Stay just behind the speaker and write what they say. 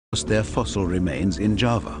their fossil remains in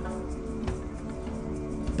Java.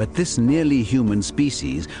 But this nearly human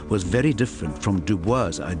species was very different from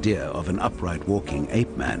Dubois' idea of an upright walking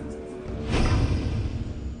ape man.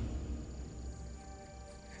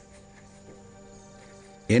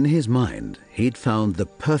 In his mind, he'd found the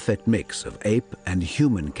perfect mix of ape and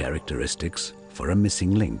human characteristics for a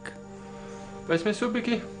missing link.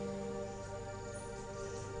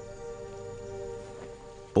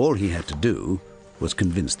 All he had to do was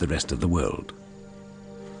convince the rest of the world.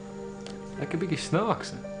 Lekker beetje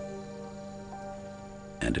snarks.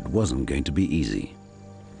 And it wasn't going to be easy.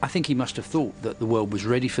 I think he must have thought that the world was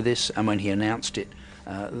ready for this, and when he announced it,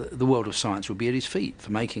 the world of science would be at his feet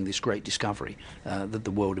for making this great discovery that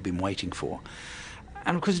the world had been waiting for.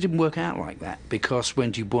 And of course it didn't work out like that, because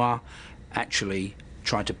when Dubois actually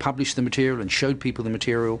tried to publish the material and showed people the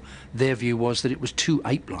material, their view was that it was too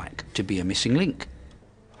ape-like to be a missing link.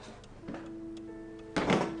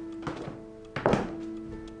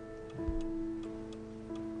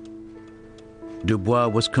 Dubois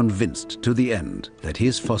was convinced to the end that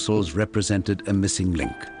his fossils represented a missing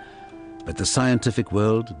link, but the scientific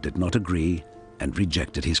world did not agree and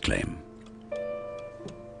rejected his claim.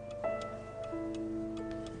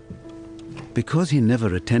 Because he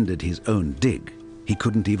never attended his own dig, he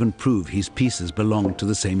couldn't even prove his pieces belonged to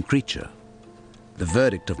the same creature. The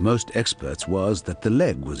verdict of most experts was that the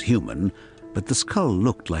leg was human, but the skull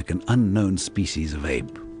looked like an unknown species of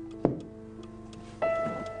ape.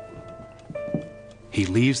 He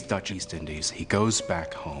leaves Dutch East Indies, he goes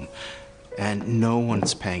back home, and no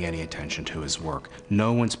one's paying any attention to his work.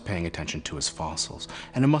 No one's paying attention to his fossils.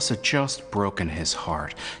 And it must have just broken his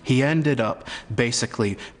heart. He ended up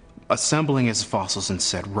basically assembling his fossils and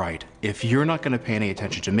said, right, if you're not going to pay any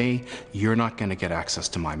attention to me, you're not going to get access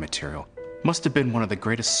to my material. Must have been one of the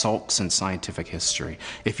greatest sulks in scientific history.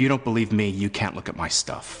 If you don't believe me, you can't look at my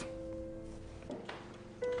stuff.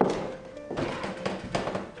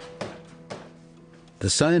 The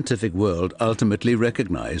scientific world ultimately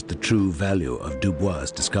recognized the true value of Dubois'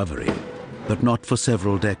 discovery, but not for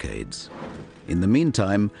several decades. In the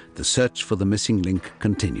meantime, the search for the missing link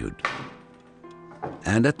continued.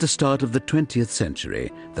 And at the start of the 20th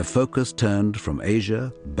century, the focus turned from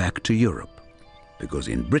Asia back to Europe, because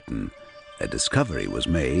in Britain, a discovery was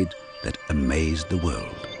made that amazed the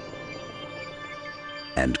world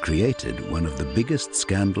and created one of the biggest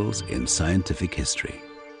scandals in scientific history.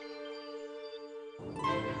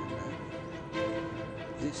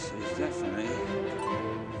 This is definitely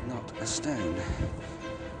not a stone.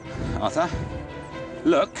 Arthur,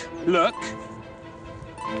 look, look.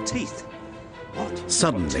 Teeth. What?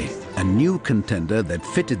 Suddenly, a new contender that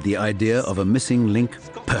fitted the idea of a missing link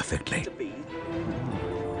perfectly.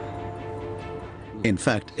 In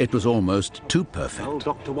fact, it was almost too perfect. Well,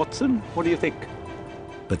 Dr. Watson, what do you think?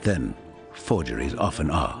 But then, forgeries often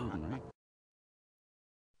are.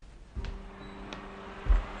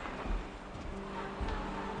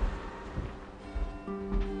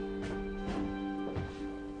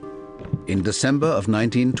 In December of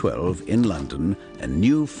 1912, in London, a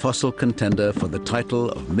new fossil contender for the title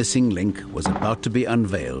of Missing Link was about to be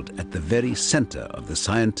unveiled at the very center of the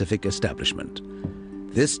scientific establishment.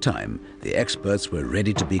 This time, the experts were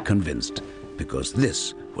ready to be convinced, because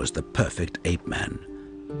this was the perfect ape man.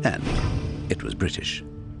 And it was British.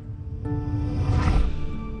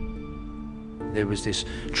 There was this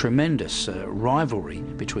tremendous rivalry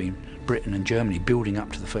between Britain and Germany building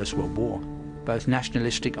up to the First World War, both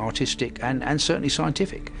nationalistic, artistic, and certainly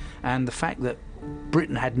scientific. And the fact that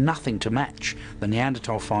Britain had nothing to match the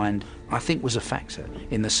Neanderthal find, I think, was a factor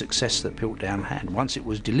in the success that Piltdown had. Once it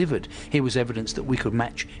was delivered, here was evidence that we could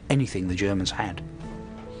match anything the Germans had.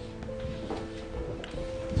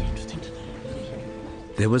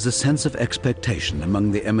 There was a sense of expectation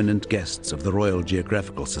among the eminent guests of the Royal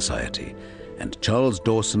Geographical Society, and Charles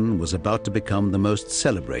Dawson was about to become the most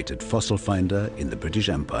celebrated fossil finder in the British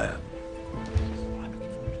Empire.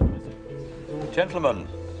 Gentlemen,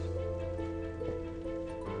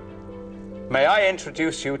 may I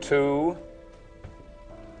introduce you to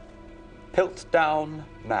Piltdown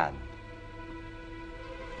Man.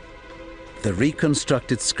 The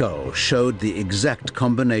reconstructed skull showed the exact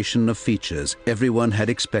combination of features everyone had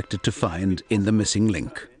expected to find in the missing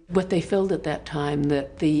link. What they felt at that time,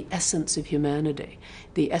 that the essence of humanity,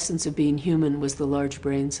 the essence of being human, was the large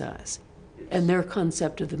brain size. And their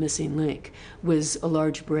concept of the missing link was a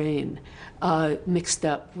large brain mixed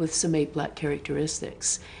up with some ape-like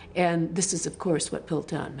characteristics. And this is, of course, what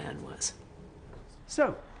Piltdown Man was.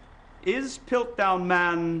 So, is Piltdown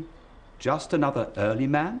Man just another early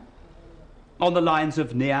man? On the lines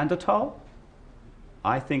of Neanderthal?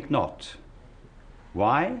 I think not.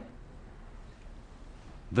 Why?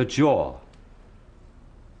 The jaw.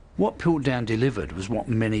 What Piltdown delivered was what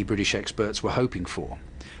many British experts were hoping for.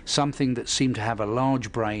 Something that seemed to have a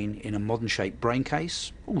large brain in a modern-shaped brain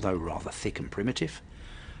case, although rather thick and primitive.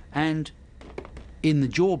 And in the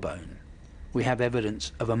jawbone, we have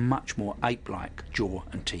evidence of a much more ape-like jaw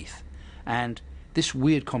and teeth. And this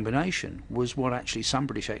weird combination was what actually some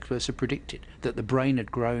British experts had predicted, that the brain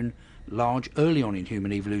had grown large early on in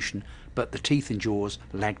human evolution, but the teeth and jaws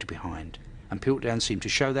lagged behind. And Piltdown seemed to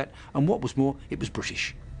show that, and what was more, it was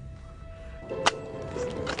British.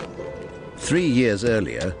 3 years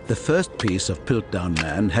earlier, the first piece of Piltdown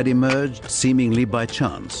Man had emerged seemingly by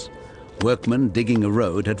chance. Workmen digging a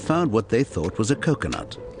road had found what they thought was a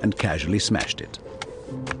coconut and casually smashed it.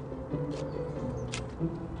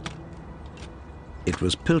 It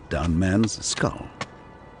was Piltdown Man's skull.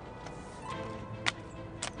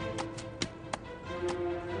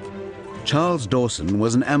 Charles Dawson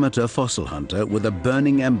was an amateur fossil hunter with a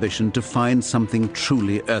burning ambition to find something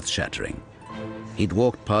truly earth-shattering. He'd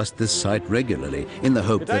walked past this site regularly in the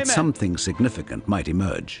hope that something significant might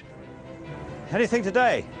emerge. Anything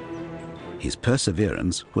today? His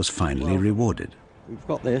perseverance was finally rewarded. We've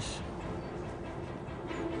got this.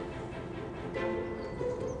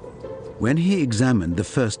 When he examined the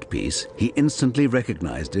first piece, he instantly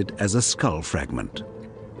recognized it as a skull fragment.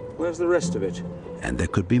 Where's the rest of it? And there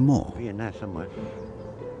could be more. Be in there somewhere.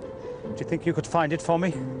 Do you think you could find it for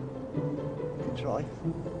me? Can try.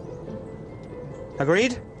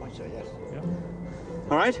 Agreed? I say yes. Yeah.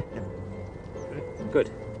 All right?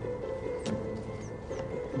 Good.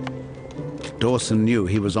 Dawson knew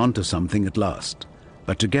he was onto something at last.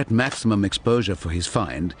 But to get maximum exposure for his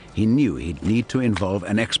find, he knew he'd need to involve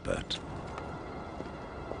an expert.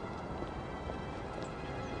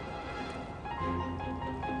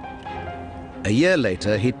 A year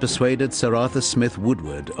later, he'd persuaded Sir Arthur Smith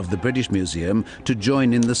Woodward of the British Museum to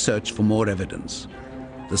join in the search for more evidence.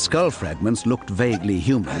 The skull fragments looked vaguely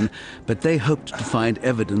human, but they hoped to find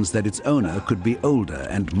evidence that its owner could be older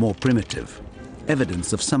and more primitive.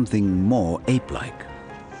 Evidence of something more ape-like.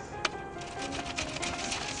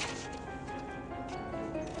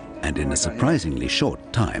 And in a surprisingly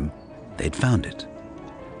short time, they'd found it.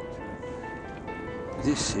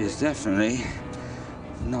 This is definitely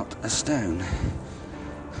not a stone.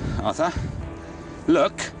 Arthur,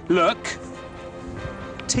 look, look.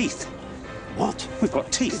 Teeth. What? We've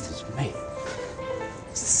got teeth. This is me.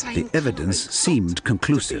 The evidence seemed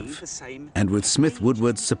conclusive, and with Smith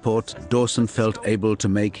Woodward's support, Dawson felt able to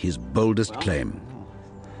make his boldest claim.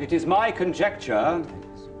 It is my conjecture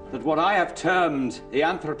that what I have termed the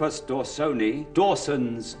Anthropus Dawsoni,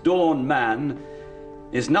 Dawson's Dawn Man,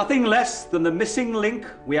 is nothing less than the missing link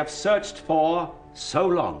we have searched for so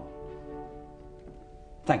long.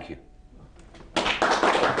 Thank you.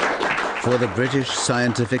 For the British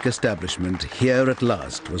scientific establishment, here at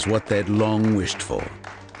last was what they'd long wished for,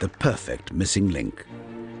 the perfect missing link.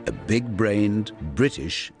 A big-brained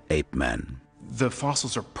British ape man. The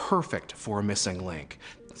fossils are perfect for a missing link.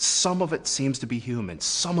 Some of it seems to be human,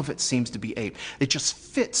 some of it seems to be ape. It just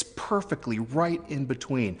fits perfectly right in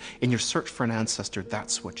between. In your search for an ancestor,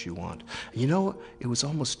 that's what you want. You know, it was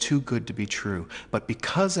almost too good to be true, but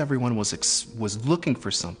because everyone was looking for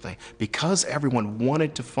something, because everyone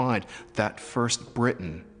wanted to find that first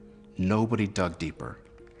Briton, nobody dug deeper.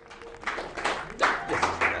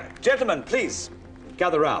 Gentlemen, please,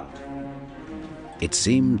 gather round. It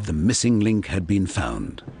seemed the missing link had been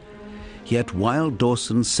found. Yet while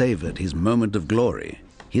Dawson savored his moment of glory,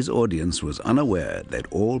 his audience was unaware they'd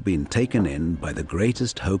all been taken in by the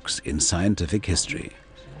greatest hoax in scientific history,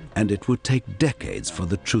 and it would take decades for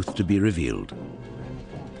the truth to be revealed.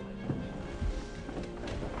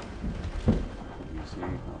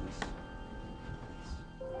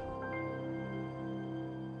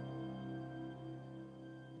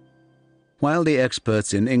 While the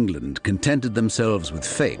experts in England contented themselves with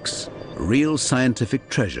fakes, real scientific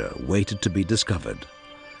treasure waited to be discovered.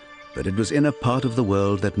 But it was in a part of the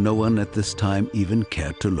world that no one at this time even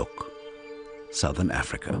cared to look: Southern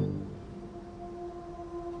Africa.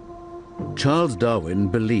 Charles Darwin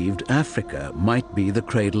believed Africa might be the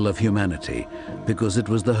cradle of humanity because it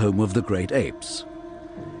was the home of the great apes.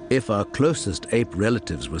 If our closest ape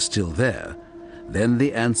relatives were still there, then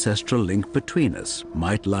the ancestral link between us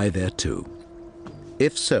might lie there too.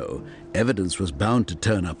 If so, evidence was bound to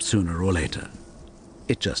turn up sooner or later.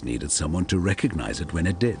 It just needed someone to recognize it when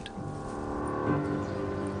it did.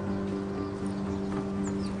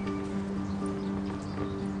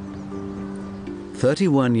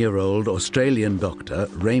 "31-year-old Australian doctor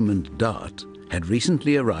Raymond Dart had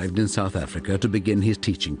recently arrived in South Africa to begin his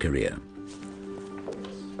teaching career.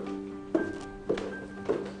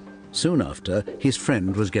 Soon after, his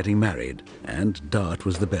friend was getting married, and Dart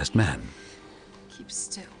was the best man. Keep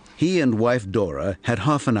still. He and wife Dora had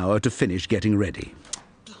half an hour to finish getting ready.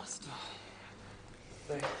 Now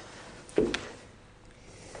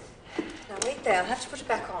wait there, I'll have to put it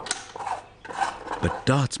back on. But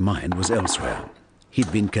Dart's mind was elsewhere.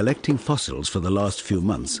 He'd been collecting fossils for the last few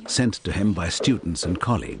months, sent to him by students and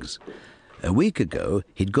colleagues. A week ago,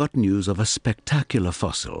 he'd got news of a spectacular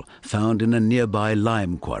fossil found in a nearby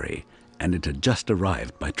lime quarry, and it had just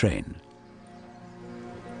arrived by train.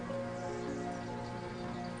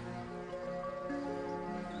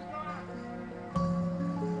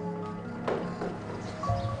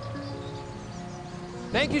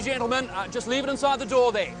 Thank you, gentlemen. Just leave it inside the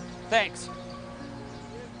door there. Thanks.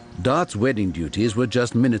 Dart's wedding duties were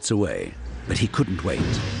just minutes away, but he couldn't wait.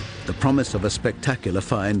 The promise of a spectacular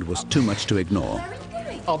find was too much to ignore.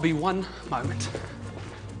 I'll be one moment.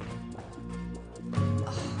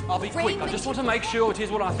 I'll be quick. I just want to make sure it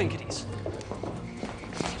is what I think it is.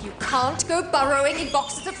 You can't go burrowing in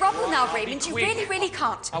boxes of rubble now, Raymond. You really, really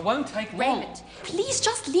can't. I won't take long. Raymond, please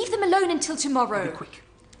just leave them alone until tomorrow. I'll be quick.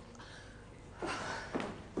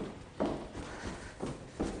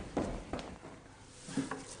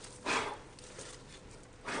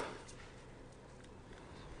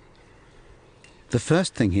 The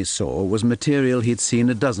first thing he saw was material he'd seen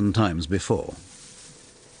a dozen times before.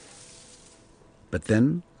 But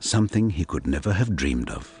then, something he could never have dreamed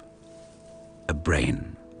of. A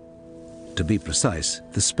brain. To be precise,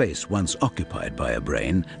 the space once occupied by a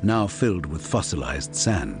brain, now filled with fossilized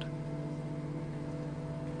sand.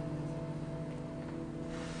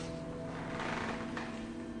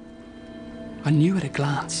 I knew at a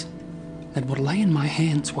glance that what lay in my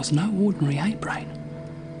hands was no ordinary ape brain.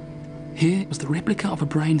 Here was the replica of a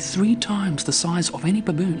brain 3 times the size of any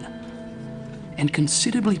baboon, and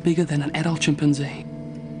considerably bigger than an adult chimpanzee.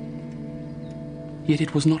 Yet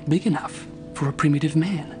it was not big enough for a primitive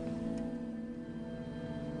man.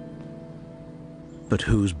 But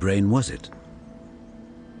whose brain was it?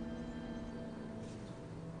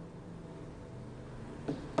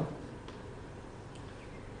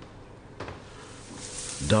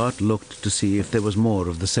 Dart looked to see if there was more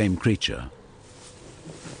of the same creature.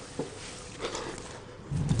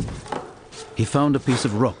 He found a piece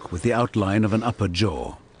of rock with the outline of an upper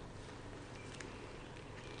jaw.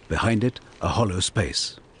 Behind it, a hollow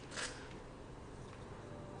space.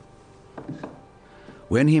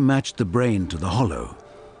 When he matched the brain to the hollow,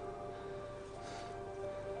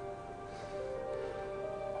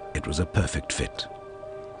 it was a perfect fit.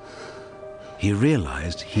 He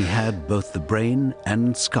realized he had both the brain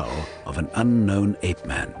and skull of an unknown ape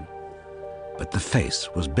man, but the face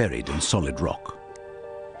was buried in solid rock.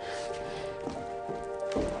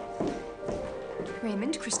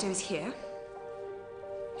 Raymond, Christo is here.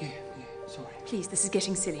 Yeah, sorry. Please, this is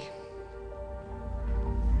getting silly.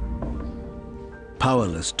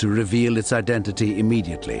 Powerless to reveal its identity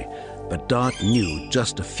immediately, but Dart knew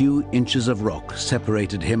just a few inches of rock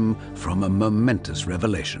separated him from a momentous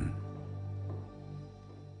revelation.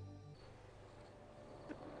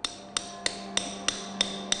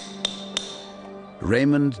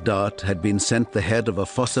 Raymond Dart had been sent the head of a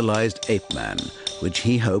fossilized ape man, which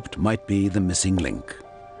he hoped might be the missing link.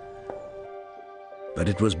 But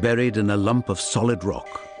it was buried in a lump of solid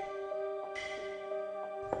rock.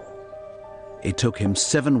 It took him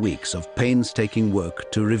 7 weeks of painstaking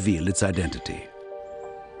work to reveal its identity.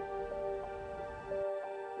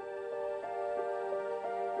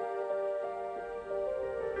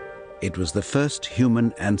 It was the first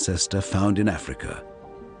human ancestor found in Africa,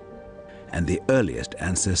 and the earliest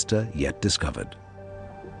ancestor yet discovered.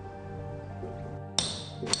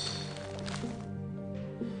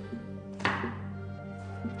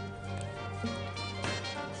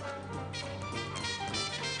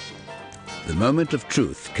 The moment of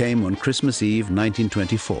truth came on Christmas Eve,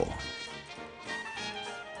 1924.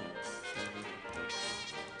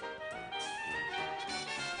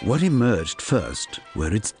 What emerged first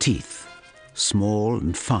were its teeth, small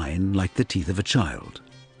and fine like the teeth of a child.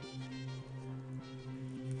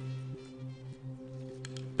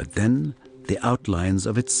 But then the outlines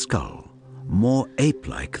of its skull, more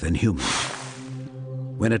ape-like than human.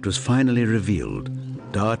 When it was finally revealed,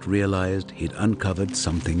 Dart realized he'd uncovered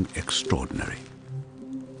something extraordinary.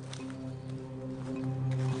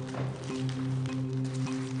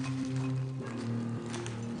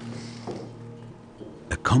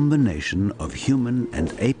 A combination of human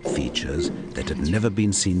and ape features that had never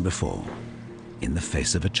been seen before in the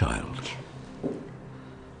face of a child.